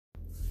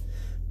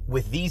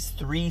with these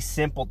 3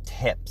 simple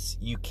tips,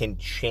 you can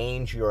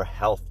change your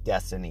health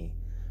destiny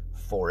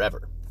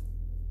forever.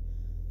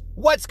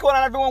 What's going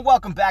on, everyone?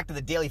 Welcome back to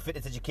the Daily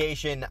Fitness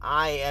Education.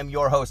 I am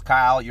your host,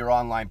 Kyle, your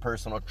online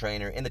personal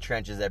trainer in the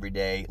trenches every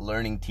day,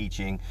 learning,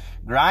 teaching,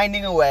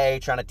 grinding away,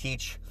 trying to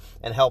teach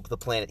and help the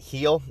planet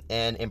heal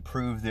and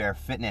improve their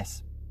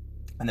fitness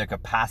and their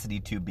capacity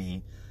to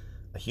be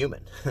a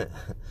human.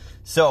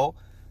 So,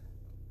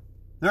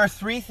 there are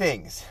 3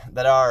 things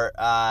that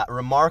are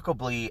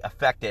remarkably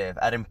effective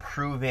at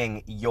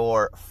improving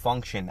your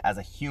function as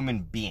a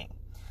human being.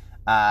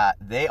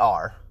 They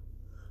are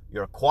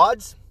your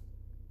quads,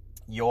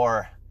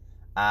 your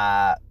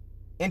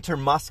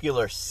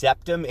intermuscular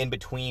septum in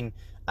between,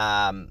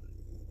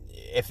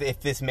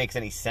 if this makes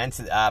any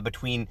sense,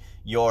 between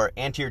your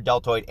anterior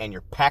deltoid and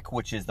your pec,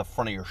 which is the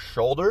front of your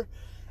shoulder,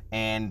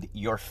 and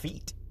your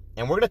feet.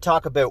 And we're going to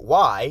talk about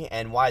why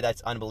and why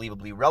that's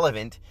unbelievably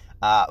relevant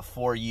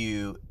for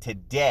you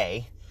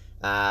today,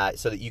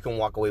 so that you can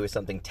walk away with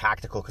something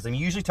tactical. Because I'm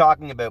usually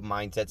talking about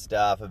mindset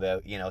stuff,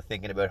 about,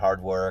 thinking about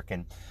hard work.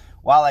 And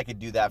while I could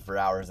do that for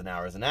hours and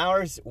hours and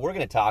hours, we're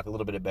going to talk a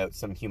little bit about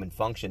some human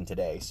function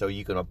today, so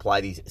you can apply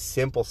these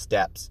simple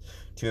steps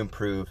to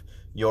improve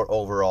your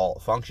overall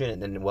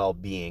function and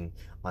well-being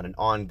on an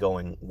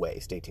ongoing way.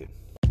 Stay tuned.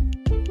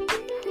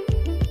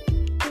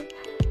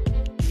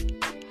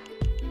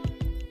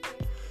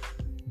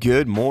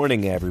 Good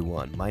morning,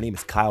 everyone. My name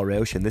is Kyle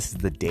Rausch, and this is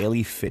the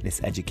Daily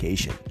Fitness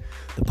Education,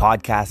 the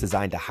podcast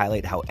designed to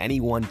highlight how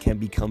anyone can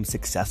become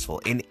successful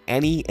in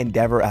any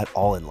endeavor at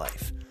all in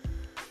life.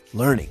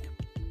 Learning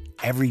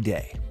every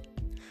day.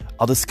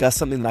 I'll discuss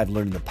something that I've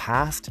learned in the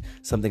past,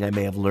 something I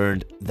may have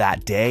learned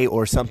that day,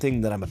 or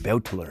something that I'm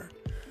about to learn.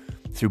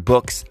 Through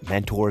books,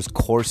 mentors,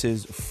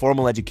 courses,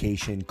 formal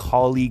education,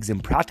 colleagues,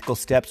 and practical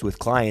steps with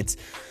clients,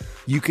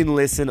 you can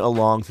listen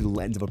along through the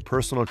lens of a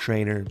personal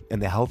trainer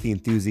and the healthy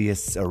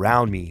enthusiasts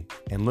around me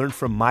and learn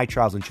from my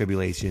trials and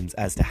tribulations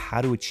as to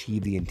how to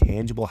achieve the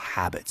intangible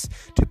habits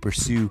to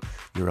pursue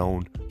your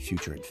own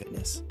future in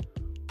fitness.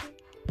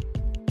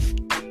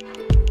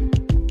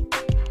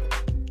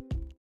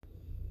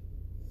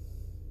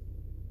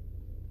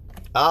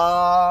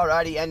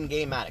 Alrighty,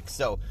 Endgame Addicts.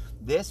 So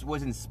this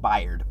was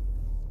inspired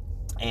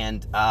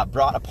and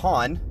brought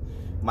upon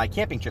my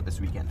camping trip this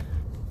weekend.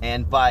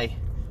 And by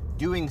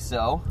doing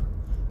so,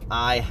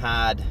 I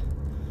had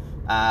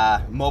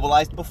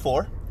mobilized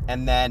before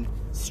and then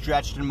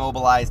stretched and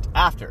mobilized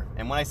after.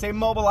 And when I say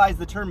mobilized,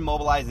 the term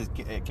mobilize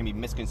it can be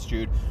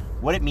misconstrued.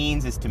 What it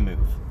means is to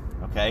move,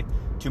 okay?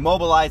 To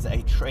mobilize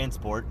a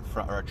transport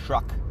or a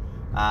truck,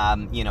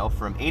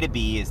 from A to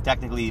B is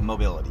technically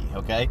mobility,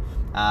 okay?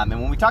 And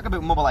when we talk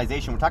about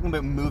mobilization, we're talking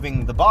about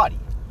moving the body,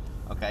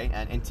 okay?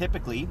 And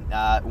typically,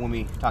 when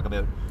we talk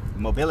about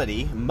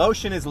mobility,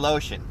 motion is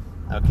lotion,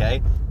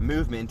 okay?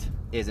 Movement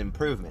is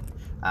improvement.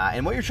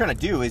 And what you're trying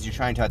to do is you're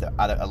trying to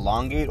either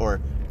elongate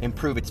or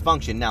improve its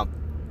function. Now,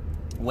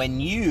 when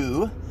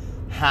you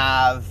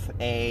have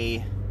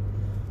a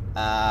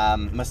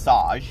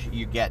massage,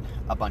 you get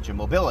a bunch of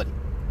mobility.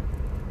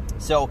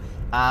 So,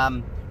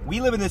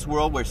 we live in this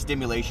world where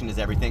stimulation is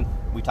everything.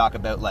 We talk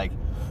about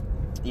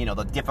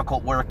the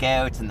difficult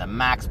workouts and the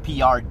max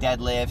PR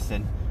deadlifts,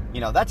 and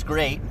that's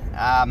great,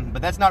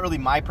 but that's not really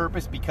my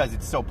purpose because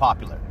it's so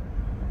popular,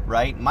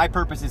 right? My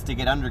purpose is to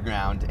get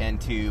underground and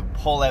to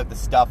pull out the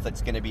stuff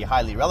that's going to be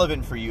highly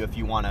relevant for you if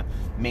you want to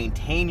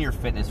maintain your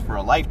fitness for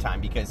a lifetime,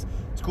 because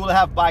it's cool to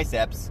have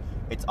biceps.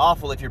 It's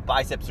awful if your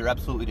biceps are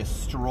absolutely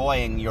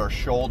destroying your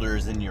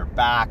shoulders and your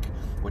back,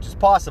 which is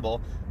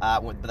possible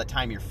by the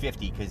time you're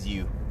 50 because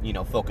you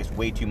focus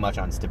way too much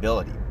on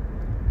stability.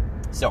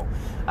 So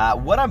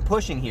what I'm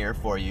pushing here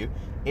for you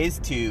is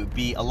to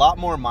be a lot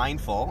more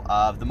mindful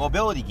of the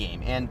mobility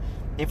game. And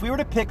if we were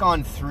to pick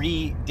on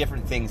 3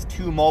 different things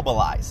to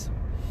mobilize,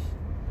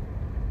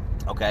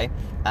 okay,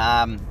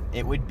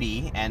 it would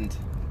be, and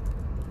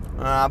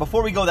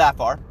before we go that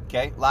far,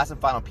 okay, last and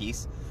final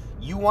piece,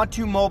 you want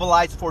to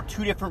mobilize for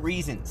 2 different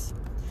reasons: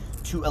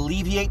 to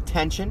alleviate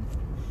tension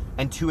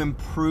and to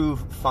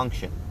improve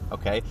function,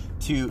 okay?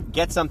 To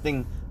get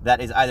something that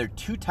is either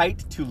too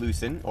tight to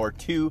loosen or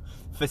too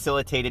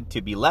facilitated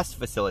to be less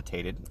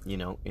facilitated.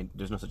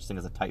 There's no such thing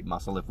as a tight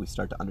muscle if we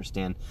start to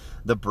understand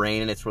the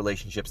brain and its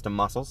relationships to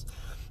muscles.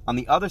 On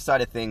the other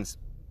side of things,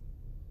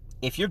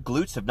 if your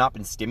glutes have not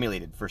been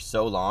stimulated for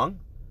so long,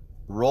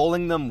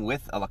 rolling them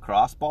with a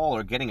lacrosse ball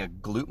or getting a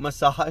glute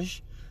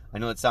massage, I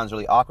know it sounds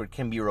really awkward,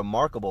 can be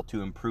remarkable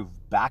to improve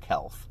back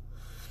health.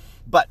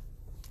 But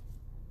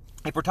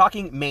if we're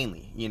talking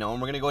mainly, and we're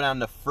going to go down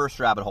the first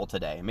rabbit hole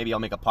today. Maybe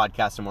I'll make a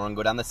podcast tomorrow and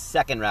go down the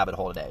second rabbit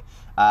hole today.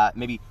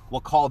 Maybe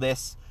we'll call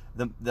this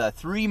the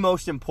 3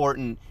 most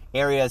important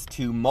areas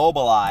to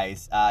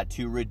mobilize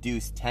to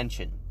reduce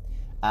tension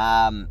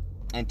and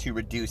to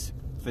reduce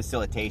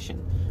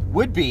facilitation.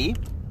 Would be,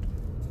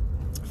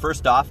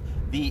 first off,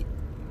 the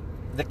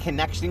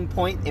connection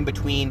point in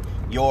between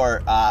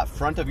your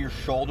front of your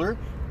shoulder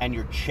and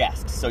your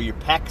chest. So your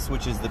pecs,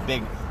 which is the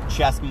big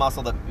chest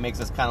muscle that makes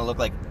us kind of look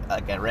like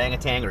an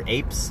orangutan or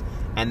apes,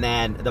 and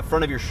then the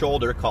front of your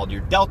shoulder called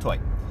your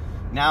deltoid.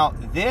 Now,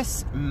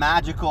 this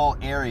magical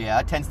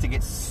area tends to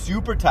get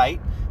super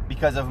tight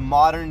because of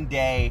modern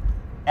day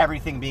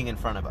everything being in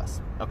front of us,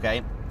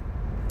 okay?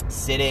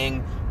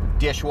 Sitting,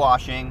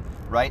 dishwashing,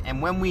 right?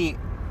 And when we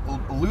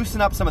loosen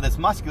up some of this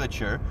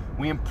musculature,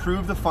 we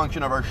improve the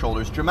function of our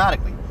shoulders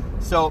dramatically.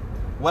 So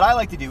what I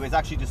like to do is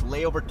actually just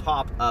lay over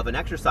top of an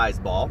exercise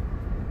ball,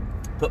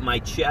 put my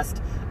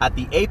chest at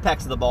the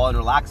apex of the ball and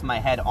relax my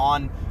head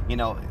on,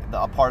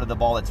 a part of the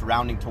ball that's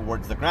rounding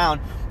towards the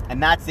ground,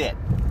 and that's it.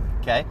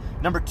 Okay.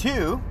 Number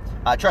two,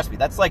 trust me,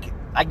 that's like,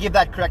 I give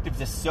that corrective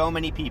to so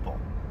many people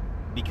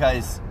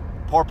because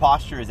poor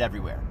posture is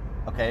everywhere.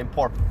 Okay. And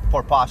poor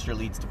posture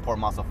leads to poor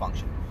muscle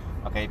function.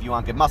 Okay. If you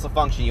want good muscle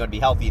function, you want to be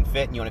healthy and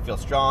fit and you want to feel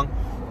strong,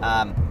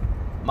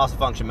 muscle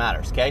function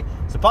matters. Okay.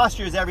 So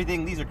posture is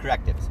everything. These are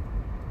correctives.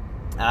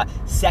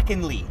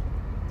 Secondly,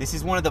 this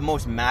is one of the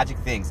most magic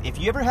things. If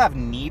you ever have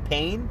knee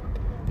pain,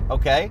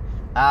 okay,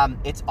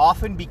 it's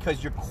often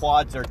because your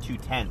quads are too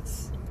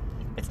tense.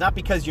 It's not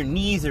because your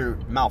knees are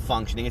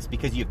malfunctioning, it's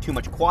because you have too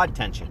much quad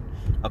tension,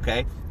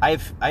 okay?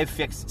 I've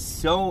fixed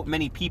so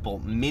many people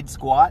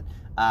mid-squat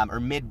or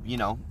mid,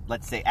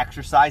 let's say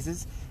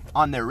exercises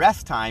on their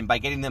rest time by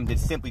getting them to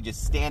simply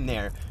just stand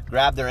there,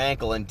 grab their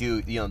ankle and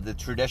do, the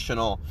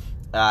traditional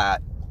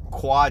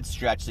quad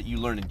stretch that you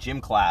learn in gym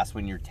class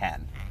when you're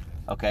 10,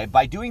 okay?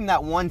 By doing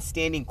that one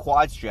standing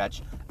quad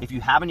stretch, if you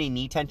have any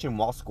knee tension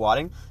while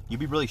squatting, you'll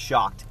be really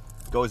shocked.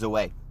 It goes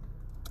away.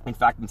 In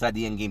fact, inside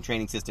the Endgame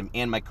training system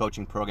and my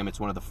coaching program,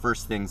 it's one of the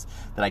first things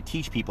that I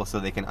teach people so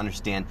they can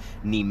understand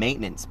knee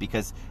maintenance,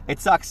 because it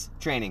sucks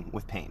training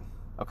with pain,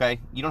 okay?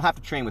 You don't have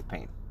to train with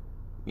pain.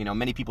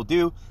 Many people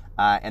do,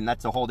 and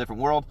that's a whole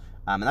different world,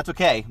 and that's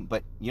okay,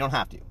 but you don't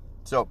have to.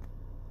 So,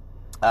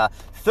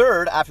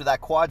 third, after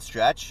that quad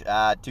stretch,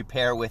 to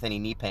pair with any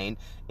knee pain,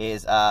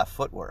 is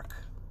footwork,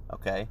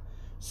 okay?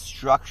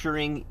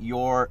 Structuring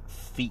your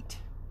feet.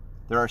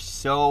 There are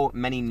so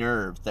many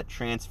nerves that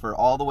transfer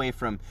all the way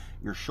from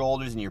your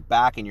shoulders and your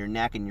back and your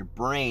neck and your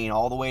brain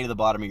all the way to the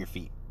bottom of your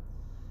feet.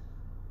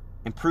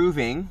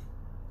 Improving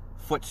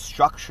foot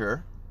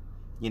structure,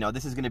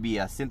 this is going to be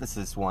a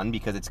synthesis one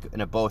because it's going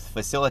to both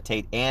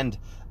facilitate and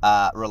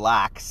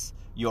relax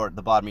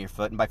the bottom of your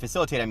foot. And by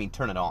facilitate, I mean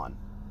turn it on,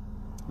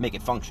 make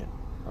it function,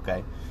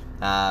 okay?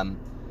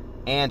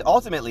 And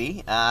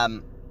ultimately,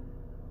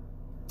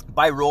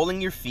 by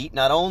rolling your feet,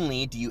 not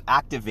only do you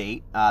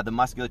activate the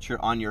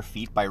musculature on your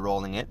feet by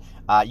rolling it,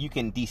 you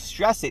can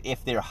de-stress it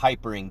if they're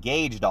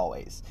hyper-engaged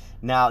always.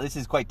 Now, this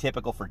is quite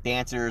typical for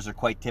dancers or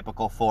quite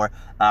typical for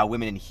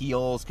women in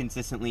heels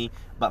consistently,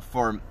 but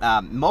for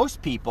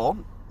most people,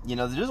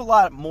 there's a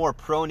lot more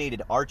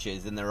pronated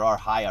arches than there are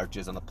high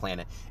arches on the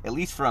planet. At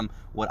least from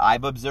what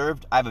I've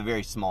observed, I have a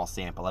very small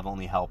sample. I've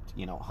only helped,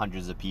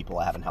 hundreds of people.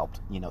 I haven't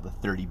helped, the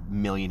 30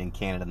 million in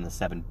Canada and the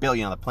 7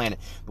 billion on the planet.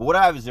 But what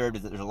I've observed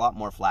is that there's a lot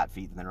more flat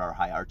feet than there are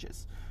high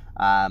arches.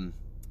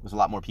 There's a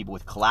lot more people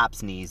with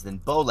collapsed knees than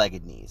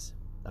bow-legged knees,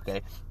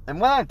 okay? And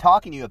what I'm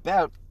talking to you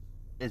about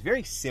is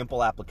very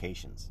simple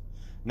applications.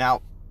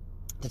 Now,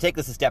 to take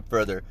this a step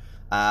further,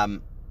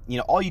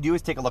 all you do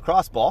is take a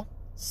lacrosse ball,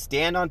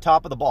 stand on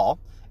top of the ball,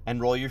 and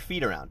roll your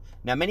feet around.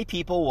 Now, many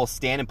people will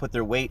stand and put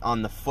their weight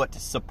on the foot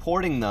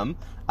supporting them,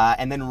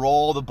 and then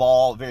roll the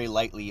ball very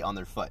lightly on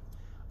their foot.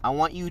 I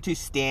want you to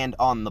stand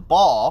on the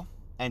ball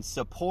and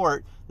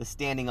support the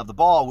standing of the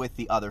ball with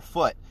the other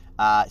foot.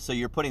 So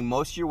you're putting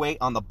most of your weight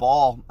on the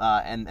ball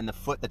and the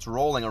foot that's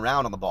rolling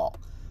around on the ball.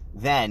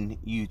 Then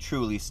you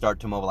truly start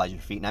to mobilize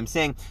your feet. And I'm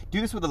saying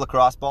do this with a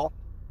lacrosse ball.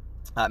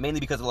 Mainly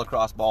because a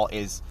lacrosse ball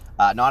is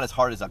not as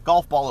hard as a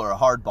golf ball or a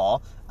hard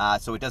ball,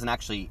 so it doesn't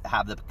actually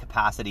have the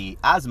capacity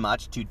as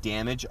much to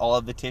damage all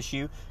of the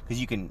tissue, because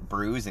you can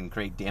bruise and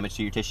create damage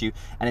to your tissue,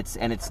 and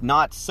it's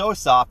not so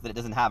soft that it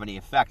doesn't have any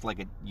effect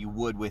like you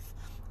would with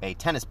a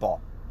tennis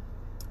ball.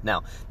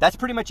 Now, that's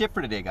pretty much it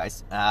for today,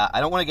 guys. I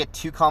don't want to get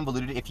too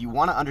convoluted. If you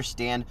want to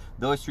understand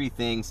those three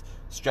things,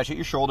 stretch out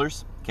your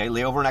shoulders, okay?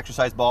 Lay over an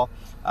exercise ball,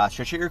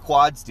 stretch out your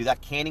quads, do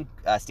that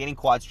standing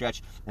quad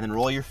stretch, and then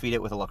roll your feet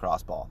out with a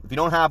lacrosse ball. If you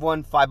don't have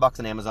one, $5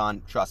 on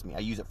Amazon. Trust me, I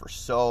use it for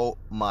so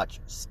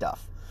much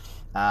stuff.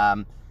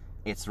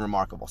 It's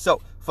remarkable. So,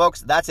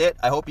 folks, that's it.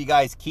 I hope you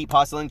guys keep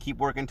hustling, keep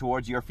working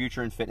towards your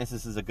future in fitness.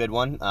 This is a good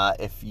one.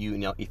 If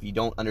you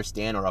don't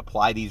understand or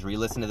apply these,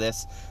 re-listen to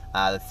this.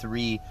 The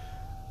three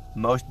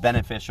most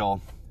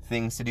beneficial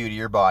things to do to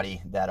your body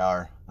that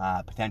are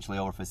potentially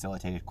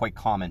over-facilitated, quite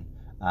common.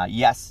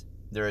 Yes,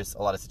 there is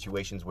a lot of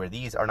situations where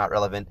these are not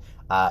relevant.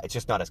 It's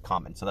just not as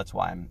common. So that's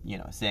why I'm,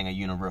 saying a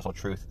universal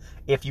truth.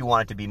 If you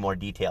want it to be more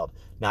detailed,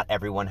 not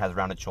everyone has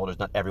rounded shoulders.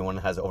 Not everyone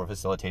has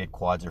over-facilitated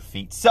quads or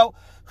feet. So,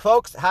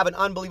 folks, have an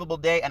unbelievable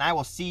day, and I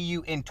will see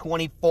you in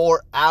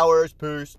 24 hours. Peace.